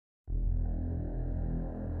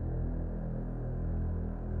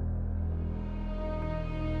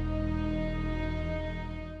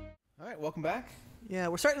welcome back. Yeah,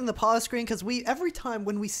 we're starting in the pause screen because every time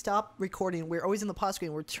when we stop recording, we're always in the pause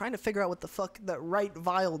screen. We're trying to figure out what the fuck the right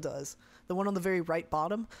vial does. The one on the very right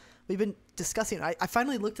bottom. We've been discussing. I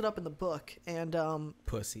finally looked it up in the book, and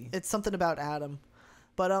Pussy. it's something about Adam.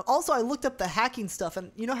 But also, I looked up the hacking stuff,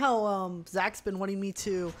 and you know how Zach's been wanting me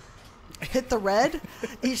to hit the red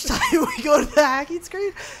each time we go to the hacking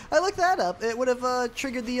screen? I looked that up. It would have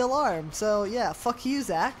triggered the alarm. So yeah, fuck you,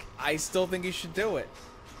 Zach. I still think you should do it.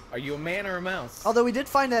 Are you a man or a mouse? Although we did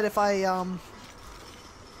find that if I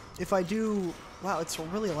do, wow, it's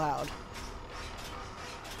really loud.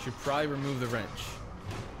 Should probably remove the wrench.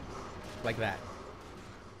 Like that.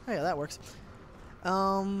 Oh yeah, that works.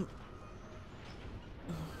 I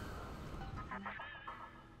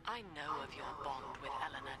know of your bond with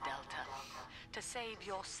Eleanor Delta. To save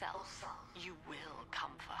yourself, you will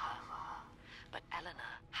come for her. But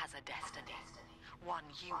Eleanor has a destiny, one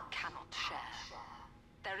you cannot share.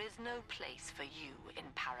 There is no place for you in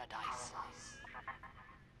paradise.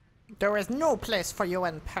 There is no place for you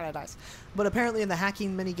in paradise. But apparently in the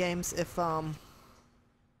hacking mini games, if I'm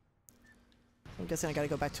guessing I gotta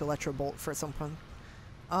go back to Electro Bolt for some fun.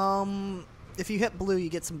 If you hit blue, you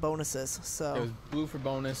get some bonuses. So it was blue for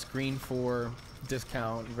bonus, green for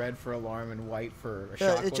discount, red for alarm, and white for a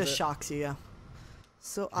shock. It just shocks you, yeah.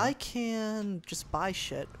 So I can just buy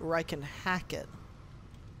shit, or I can hack it.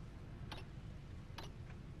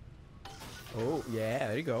 Oh yeah,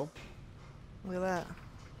 there you go. Look at that.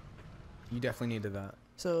 You definitely needed that.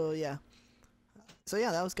 So yeah. So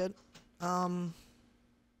yeah, that was good.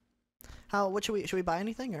 What should we buy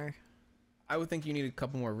anything or? I would think you need a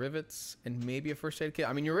couple more rivets and maybe a first aid kit.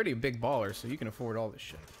 I mean, you're already a big baller, so you can afford all this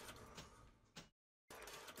shit.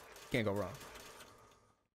 Can't go wrong.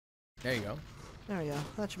 There you go. There we go.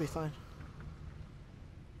 That should be fine.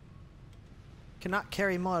 Cannot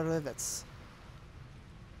carry more rivets.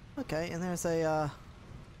 Okay, and there's a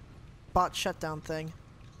bot shutdown thing.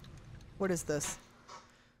 What is this?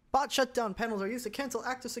 Bot shutdown panels are used to cancel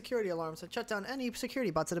active security alarms and shut down any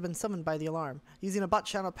security bots that have been summoned by the alarm. Using a bot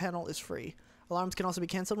shutdown panel is free. Alarms can also be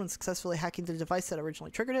canceled when successfully hacking the device that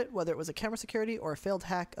originally triggered it, whether it was a camera security or a failed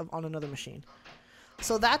hack on another machine.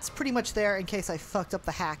 So that's pretty much there in case I fucked up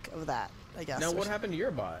the hack of that, I guess. Now, what happened to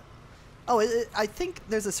your bot? Oh, I think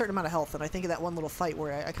there's a certain amount of health, and I think of that one little fight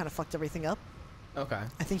where I kind of fucked everything up. Okay.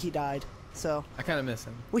 I think he died, so... I kind of miss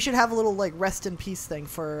him. We should have a little, like, rest in peace thing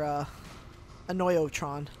for,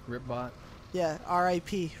 Annoy-O-Tron. Rip bot? Yeah,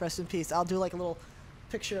 R.I.P. Rest in peace. I'll do, like, a little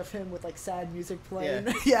picture of him with, like, sad music playing.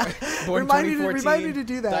 Yeah. Yeah. Born remind 2014, me to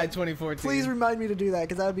do that. Died 2014. Please remind me to do that,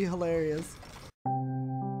 because that would be hilarious.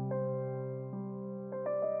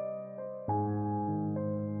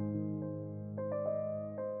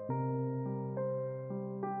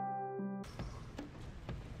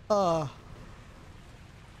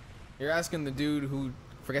 You're asking the dude who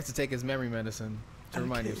forgets to take his memory medicine to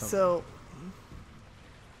remind you of something. So,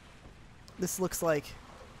 this looks like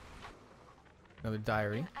Another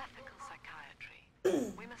diary. In ethical psychiatry,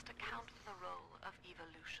 we must account for the role of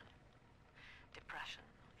evolution. Depression,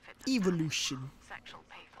 fitness, sexual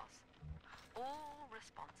pathos, all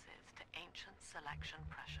responses to ancient selection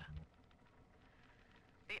pressure.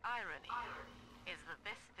 The irony is that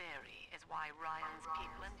this theory is why Ryan's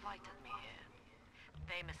people invited me here.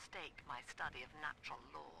 They mistake my study of natural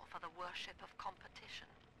law for the worship of competition.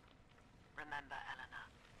 Remember, Eleanor,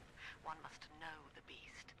 one must know the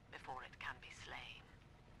beast before it can be slain.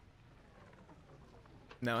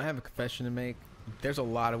 Now, I have a confession to make. There's a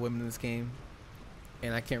lot of women in this game,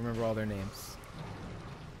 and I can't remember all their names.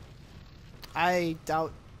 I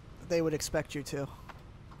doubt they would expect you to.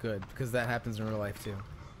 Good, because that happens in real life, too.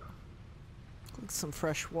 Some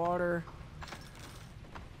fresh water.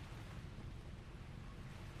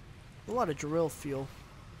 A lot of drill fuel.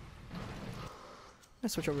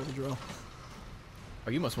 Let's switch over to the drill. Oh,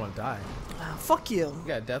 you must want to die. Fuck you. You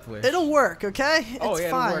got a death wish. It'll work, okay? Oh, it's yeah,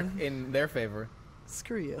 fine. it'll work in their favor.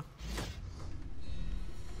 Screw you.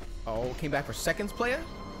 Oh, came back for seconds, playa?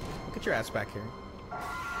 Get your ass back here.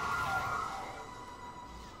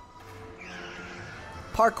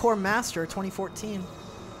 Parkour Master 2014.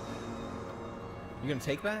 You gonna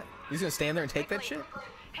take that? You just gonna stand there and take that shit?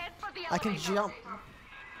 I can jump.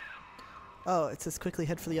 Oh, it says quickly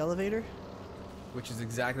head for the elevator. Which is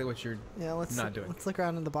exactly what you're not doing. Let's look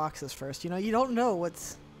around in the boxes first. You know, you don't know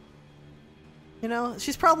what's. You know,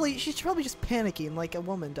 she's probably just panicking like a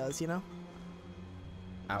woman does. You know.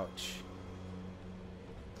 Ouch.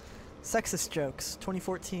 Sexist jokes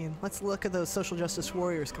 2014. Let's look at those social justice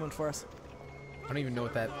warriors coming for us. I don't even know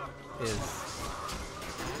what that is.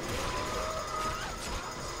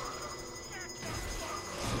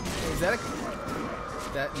 Is that a...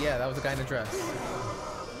 that was a guy in a dress.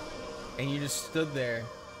 And you just stood there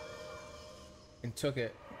and took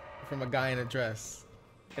it from a guy in a dress,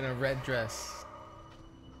 in a red dress.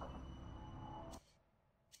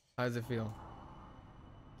 How does it feel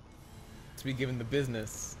to be given the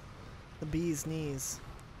business? The bee's knees.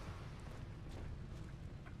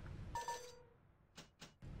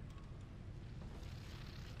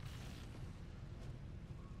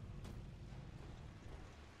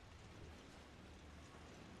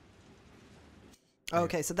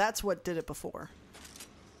 Okay, so that's what did it before.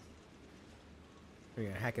 Are you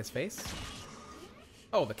gonna hack his face?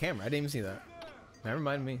 Oh, the camera. I didn't even see that. Never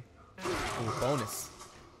mind me. Ooh, bonus.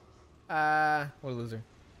 What a loser.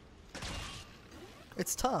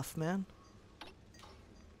 It's tough, man.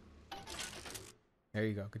 There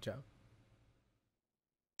you go. Good job.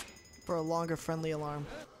 For a longer friendly alarm.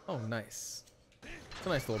 Oh, nice. It's a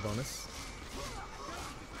nice little bonus.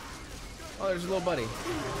 Oh, there's a little buddy.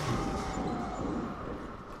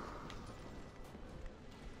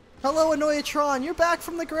 Hello, Annoy-O-Tron. You're back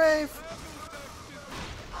from the grave.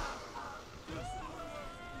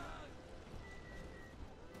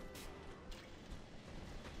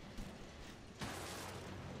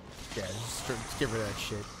 Yeah, just get rid of that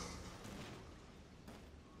shit.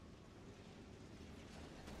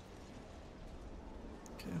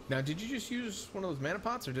 Okay. Now, did you just use one of those mana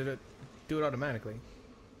pots, or did it do it automatically?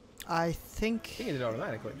 I think I think it did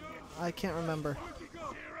automatically. I can't remember.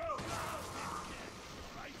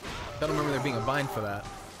 I don't remember there being a bind for that.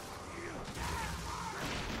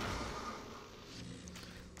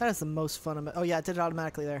 That is the most fun. Oh yeah, it did it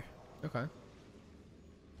automatically there. Okay.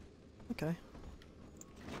 Okay.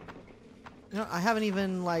 You know, I haven't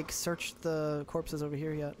even like searched the corpses over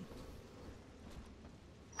here yet.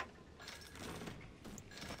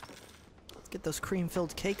 Let's get those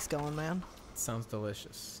cream-filled cakes going, man. Sounds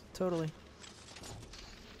delicious. Totally.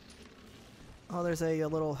 Oh, there's a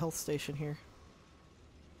little health station here.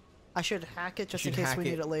 I should hack it just in case we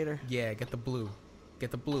need it later. Yeah, get the blue. Get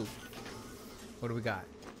the blue. What do we got?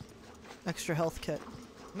 Extra health kit.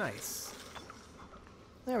 Nice.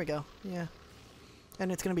 There we go. Yeah. And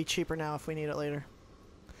it's going to be cheaper now if we need it later.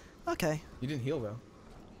 Okay. You didn't heal, though.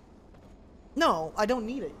 No, I don't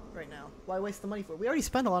need it right now. Why waste the money for it? We already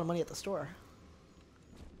spent a lot of money at the store.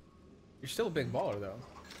 You're still a big baller, though.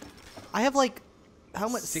 I have like, how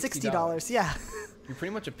much? $60. $60. Yeah. You're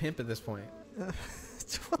pretty much a pimp at this point.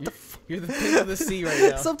 What the fuck? You're the pimp of the sea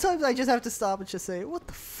right now. Sometimes I just have to stop and just say, what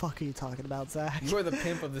the fuck are you talking about, Zach? You are the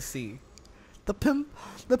pimp of the sea. The pimp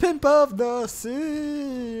of the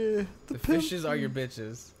sea. The fishes are your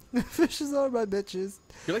bitches. The fishes are my bitches.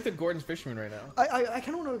 You're like the Gordon's fisherman right now. I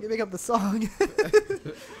kind of want to make up the song.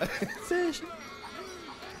 Fish.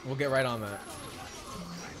 We'll get right on that.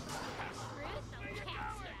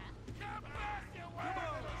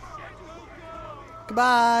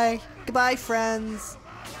 Goodbye. Goodbye, friends.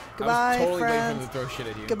 Goodbye, I was totally friends. waiting for him to throw shit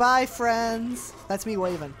at you. Goodbye, friends. That's me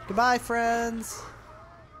waving. Goodbye, friends.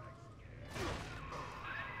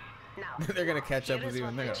 Now, They're gonna catch up here with is you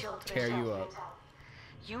and what they're the gonna children tear you shall up. tell.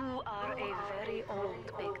 You are a very old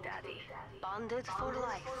Big Daddy, bonded for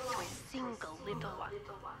life to a single little one.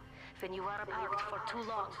 When you are apart for too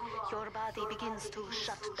long, your body begins to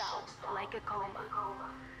shut down like a coma.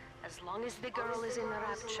 As long as the girl is in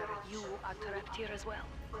rapture, you are trapped here as well.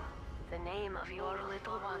 The name of your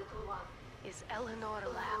little one is Eleanor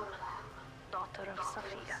Lamb, daughter of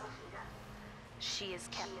Sophia. She is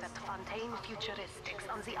kept at Fontaine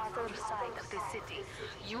Futuristics on the other side of the city.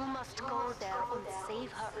 You must go there and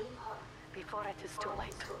save her before it is too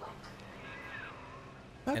late.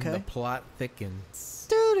 Okay. And the plot thickens.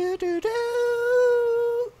 Do do do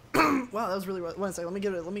do. Wow, that was really rusty. One second,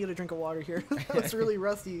 let me get a drink of water here. That was really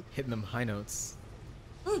rusty. Hitting them high notes.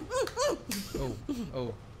 Oh,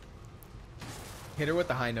 oh. Hit her with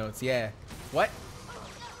the high notes, yeah. What?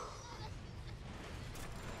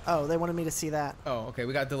 Oh, they wanted me to see that. Oh, okay,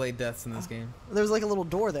 we got delayed deaths in this game. There was like a little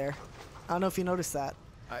door there. I don't know if you noticed that.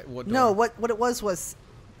 What No, door? what it was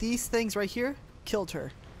these things right here killed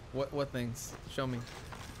her. What things? Show me.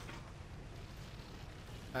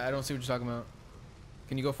 I don't see what you're talking about.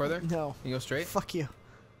 Can you go further? No. Can you go straight? Fuck you.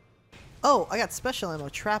 Oh, I got special ammo.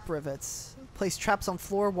 Trap rivets. Place traps on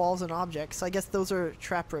floor, walls, and objects. I guess those are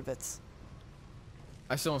trap rivets.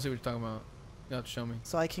 I still don't see what you're talking about. You have to show me.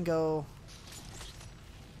 So I can go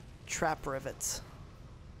trap rivets.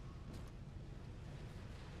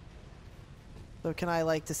 So can I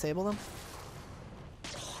like disable them?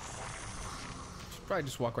 Should probably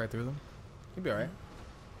just walk right through them. You'll be alright.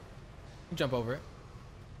 You jump over it.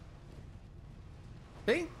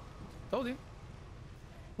 See? Told you.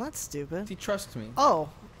 Well, that's stupid. He trusts me. Oh,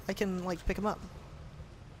 I can like pick them up.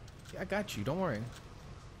 I got you. Don't worry.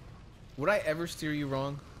 Would I ever steer you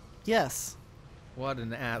wrong? Yes. What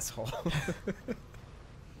an asshole.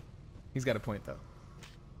 He's got a point though.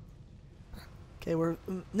 Okay, we're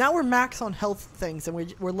max on health things, and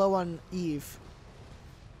we're low on Eve.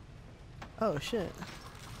 Oh shit.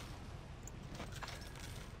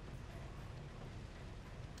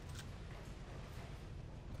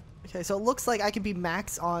 Okay, so it looks like I could be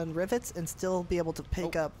max on rivets and still be able to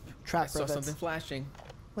pick up trap I saw rivets. something flashing.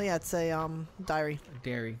 Well, yeah, it's a diary.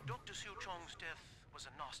 Dairy. Dr. Siu Chong's death was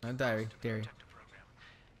a nasty Not diary, blow to the dairy. protector program,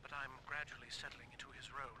 but I'm gradually settling into his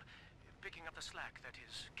role, picking up the slack that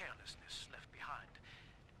his carelessness left behind.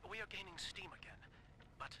 We are gaining steam again,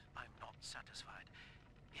 but I'm not satisfied.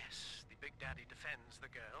 Yes, the Big Daddy defends the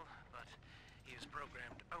girl, but he is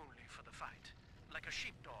programmed only for the fight. Like a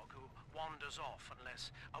sheepdog who wanders off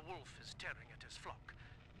unless a wolf is tearing at his flock.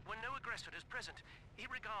 When no aggressor is present, he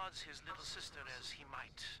regards his little sister as he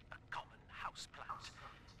might a common houseplant.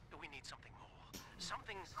 We need something more.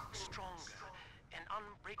 Something stronger. An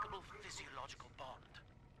unbreakable physiological bond.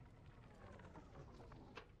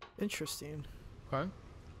 Interesting. Okay.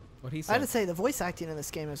 What he I said. had to say, the voice acting in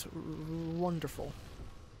this game is wonderful.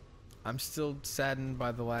 I'm still saddened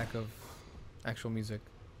by the lack of actual music.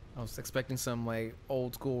 I was expecting some like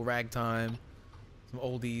old school ragtime, some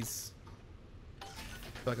oldies. I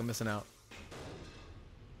feel like I'm missing out.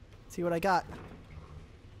 See what I got.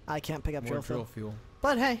 I can't pick up More drill drill fuel. fuel.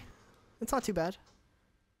 But hey, it's not too bad.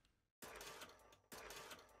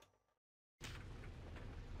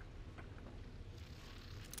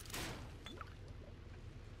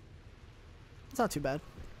 It's not too bad.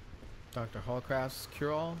 Dr. Hallcraft's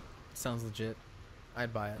cure-all sounds legit.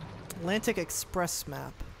 I'd buy it. Atlantic Express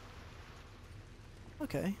map.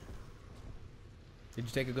 Okay. Did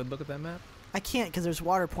you take a good look at that map? I can't because there's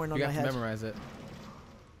water pouring on You my have to head. memorize it.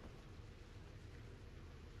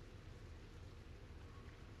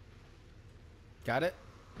 Got it?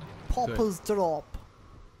 Papa's drop.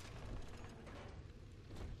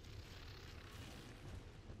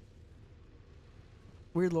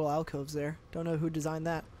 Weird little alcoves there. Don't know who designed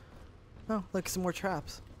that. Oh, look, some more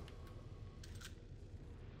traps.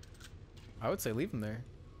 I would say leave them there.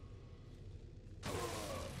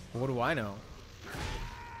 What do I know?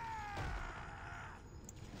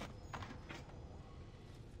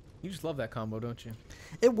 You just love that combo, don't you?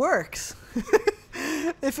 It works.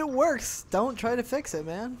 If it works, don't try to fix it,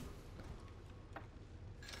 man.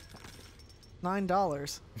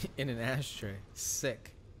 $9. In an ashtray.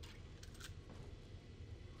 Sick.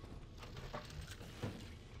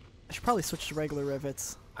 I should probably switch to regular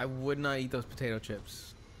rivets. I would not eat those potato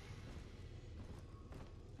chips.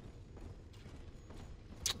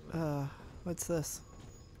 What's this?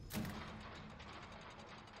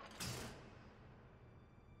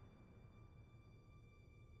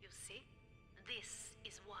 You see? This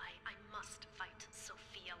is why I must fight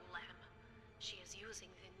Sophia Lamb. She is using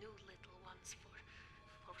the new little ones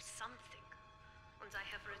for something. And I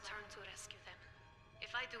have returned to rescue them.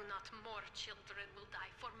 If I do not, more children will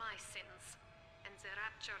die for my sins. And the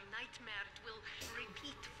rapture nightmare will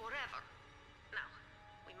repeat forever. Now,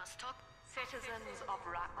 we must talk. Citizens of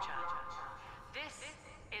Rapture, this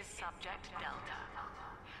is Subject Delta.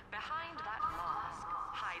 Behind that mask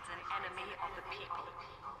hides an enemy of the people,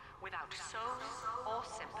 without soul or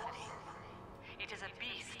sympathy. It is a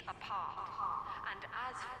beast apart, and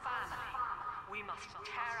as family, we must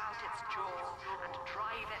tear out its jaw and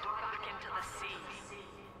drive it back into the sea.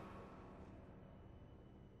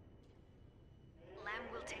 Lamb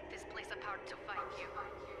will take this place apart to fight you.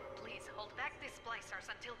 Please hold back the splicers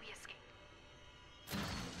until we escape.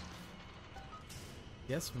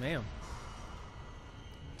 Yes, ma'am.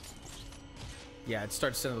 Yeah, I'd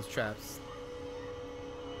start sending those traps.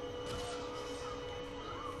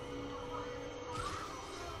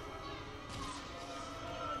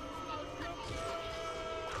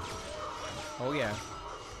 Oh yeah.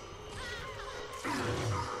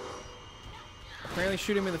 Apparently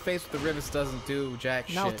shooting him in the face with the rivets doesn't do jack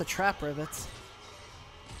shit. Not with the trap rivets.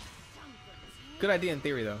 Good idea in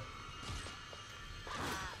theory though.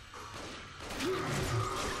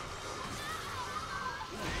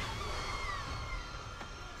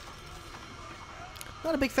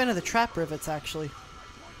 Not a big fan of the trap rivets, actually.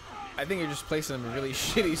 I think you're just placing them in really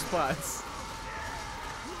shitty spots.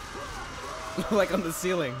 Like on the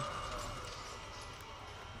ceiling.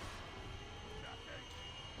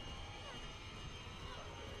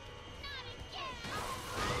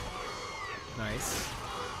 Nice.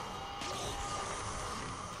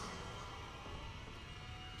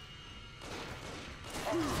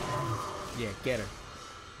 Yeah, get her.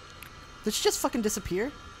 Did she just fucking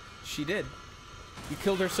disappear? She did. You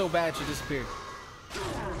killed her so bad she disappeared.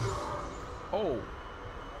 Oh.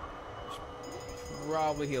 Should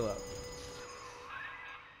probably heal up.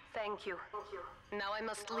 Thank you. Now I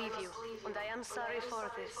must leave you, and I am sorry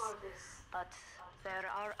for this. But there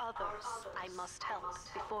are others I must help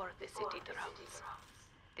before the city drowns.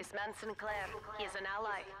 This man Sinclair, he is an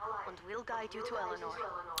ally, and will guide you to Eleanor.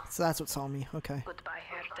 So that's what saw me. Okay. Goodbye,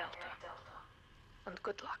 Herr Delta. And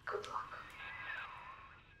good luck.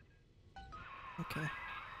 Okay.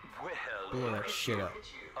 Well, Blow that shit up.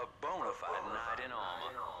 a bona fide knight in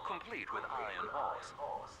armor, complete with iron horse.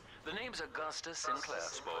 The name's Augustus Sinclair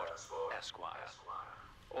Sport, Esquire.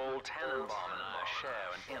 Old Tannenbaum and I share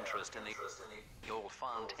an interest in the old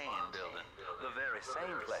Fontaine building, the very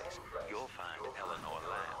same place you'll find Eleanor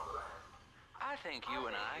Lamb. I think you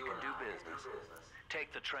and I can do business.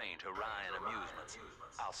 Take the train to Ryan Amusements.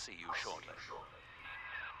 I'll see you shortly.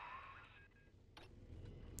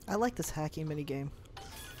 I like this hacking minigame.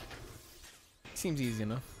 Seems easy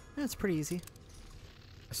enough. Yeah, it's pretty easy.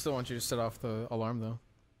 I still want you to set off the alarm, though.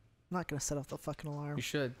 I'm not gonna set off the fucking alarm. You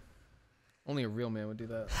should. Only a real man would do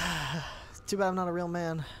that. Too bad I'm not a real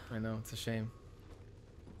man. I know, it's a shame.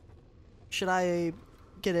 Should I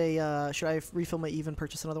get a, should I refill my Eve and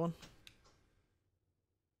purchase another one?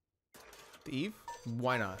 The Eve?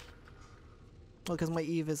 Why not? Well, because my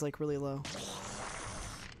Eve is like really low.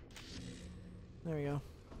 There we go.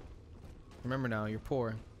 Remember now, you're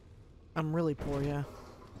poor. I'm really poor, yeah.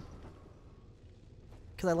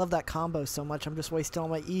 Because I love that combo so much, I'm just wasting all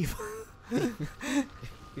my Eve.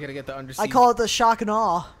 You gotta get the undersea. I call it the shock and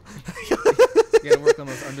awe. You gotta work on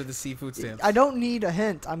those under the sea food stamps. I don't need a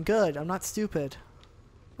hint. I'm good. I'm not stupid.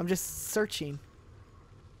 I'm just searching.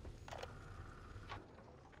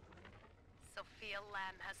 Sophia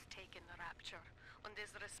Lamb has taken the Rapture and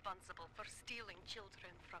is responsible for stealing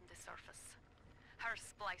children from the surface. Her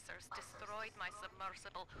splicers destroyed my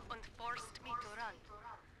submersible and forced me to run.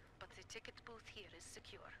 But the ticket booth here is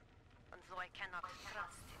secure, and though I cannot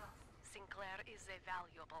trust him, Sinclair is a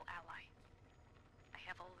valuable ally. I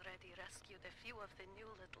have already rescued a few of the new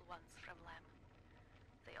little ones from Lamb.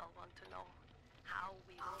 They all want to know how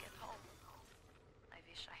we will get home. I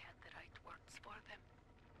wish I had the right words for them.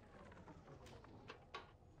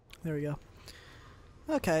 There we go.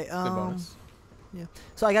 Okay, Good bonus. yeah.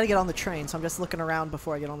 So I gotta get on the train, so I'm just looking around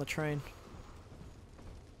before I get on the train.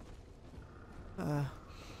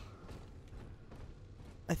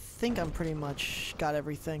 I think I'm pretty much got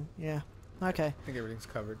everything. Yeah. Okay. I think everything's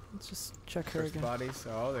covered. Let's just check her First again. bodies.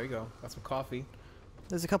 Oh, there you go. Got some coffee.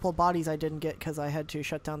 There's a couple of bodies I didn't get because I had to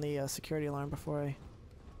shut down the security alarm before I...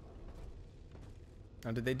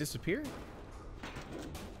 Now, did they disappear?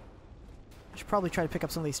 I should probably try to pick up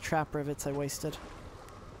some of these trap rivets I wasted.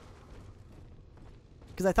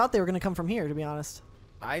 Because I thought they were going to come from here, to be honest.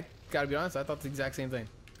 I gotta be honest, I thought the exact same thing.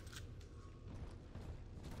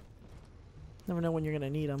 Never know when you're going to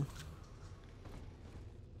need them.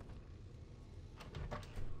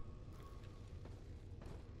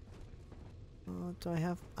 Do I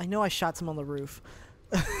have... I know I shot some on the roof.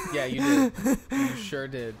 Yeah, you did. You sure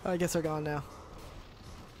did. I guess they're gone now.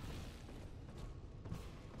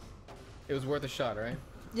 It was worth a shot, right?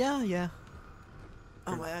 Yeah, yeah.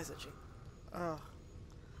 Oh, my eyes itchy. Oh.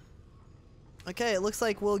 Okay, it looks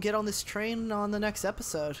like we'll get on this train on the next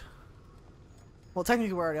episode. Well,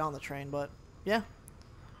 technically we're already on the train, but yeah.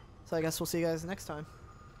 So I guess we'll see you guys next time.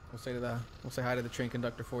 We'll say hi to the train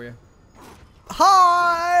conductor for you.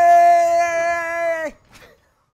 Hi!